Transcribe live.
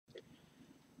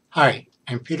Hi,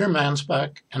 I'm Peter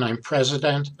Mansbach, and I'm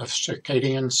president of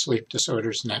Circadian Sleep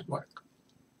Disorders Network.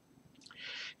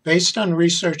 Based on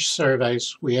research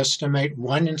surveys, we estimate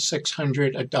 1 in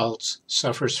 600 adults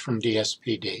suffers from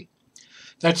DSPD.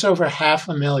 That's over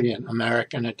 500,000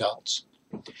 American adults.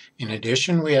 In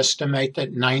addition, we estimate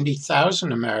that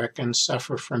 90,000 Americans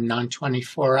suffer from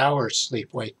non-24-hour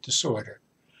sleep-wake disorder,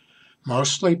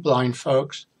 mostly blind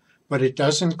folks, but it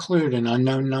does include an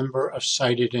unknown number of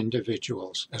sighted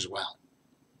individuals as well.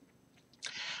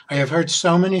 I have heard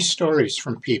so many stories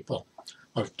from people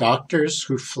of doctors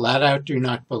who flat out do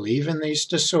not believe in these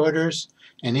disorders,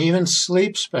 and even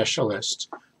sleep specialists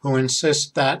who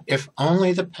insist that if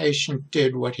only the patient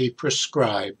did what he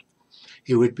prescribed,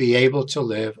 he would be able to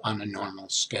live on a normal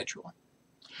schedule.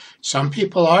 Some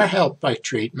people are helped by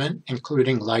treatment,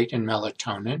 including light and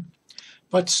melatonin,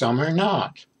 but some are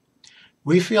not.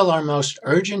 We feel our most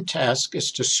urgent task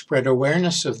is to spread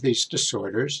awareness of these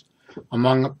disorders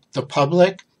among the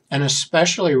public and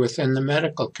especially within the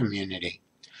medical community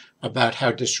about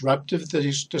how disruptive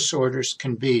these disorders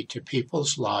can be to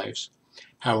people's lives,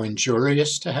 how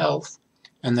injurious to health,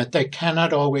 and that they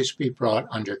cannot always be brought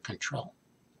under control.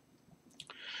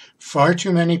 Far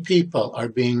too many people are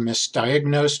being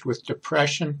misdiagnosed with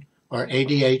depression or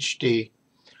ADHD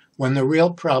when the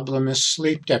real problem is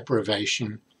sleep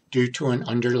deprivation due to an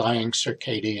underlying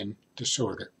circadian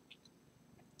disorder.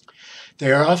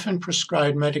 They are often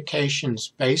prescribed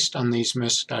medications based on these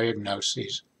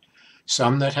misdiagnoses,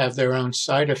 some that have their own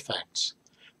side effects,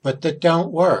 but that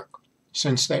don't work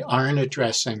since they aren't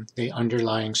addressing the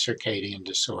underlying circadian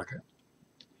disorder.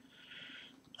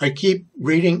 I keep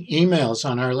reading emails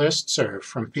on our listserv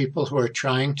from people who are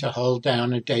trying to hold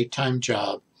down a daytime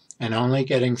job and only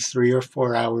getting 3 or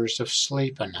 4 hours of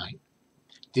sleep a night.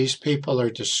 These people are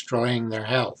destroying their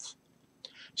health.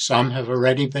 Some have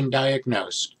already been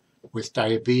diagnosed with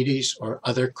diabetes or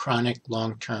other chronic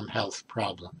long-term health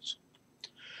problems.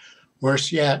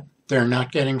 Worse yet, they're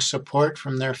not getting support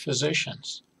from their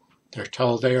physicians. They're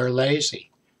told they are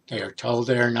lazy. They are told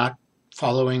they are not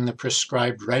following the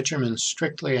prescribed regimen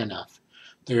strictly enough.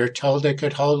 They are told they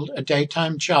could hold a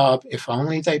daytime job if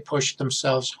only they pushed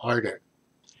themselves harder.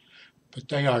 But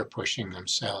they are pushing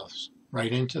themselves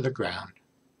right into the ground.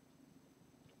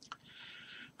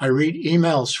 I read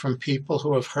emails from people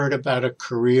who have heard about a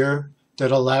career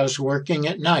that allows working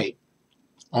at night,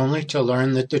 only to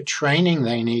learn that the training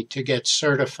they need to get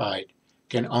certified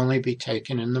can only be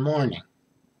taken in the morning.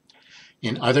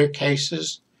 In other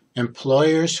cases,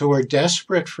 employers who are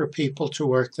desperate for people to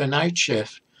work the night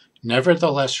shift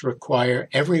nevertheless require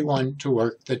everyone to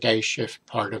work the day shift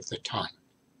part of the time.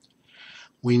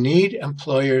 We need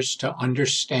employers to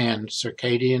understand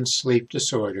circadian sleep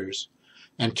disorders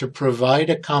and to provide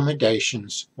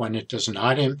accommodations when it does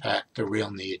not impact the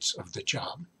real needs of the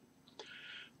job.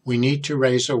 We need to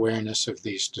raise awareness of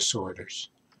these disorders.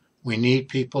 We need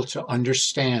people to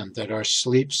understand that our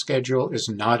sleep schedule is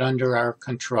not under our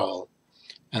control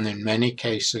and in many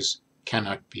cases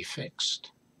cannot be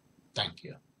fixed. Thank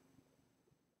you.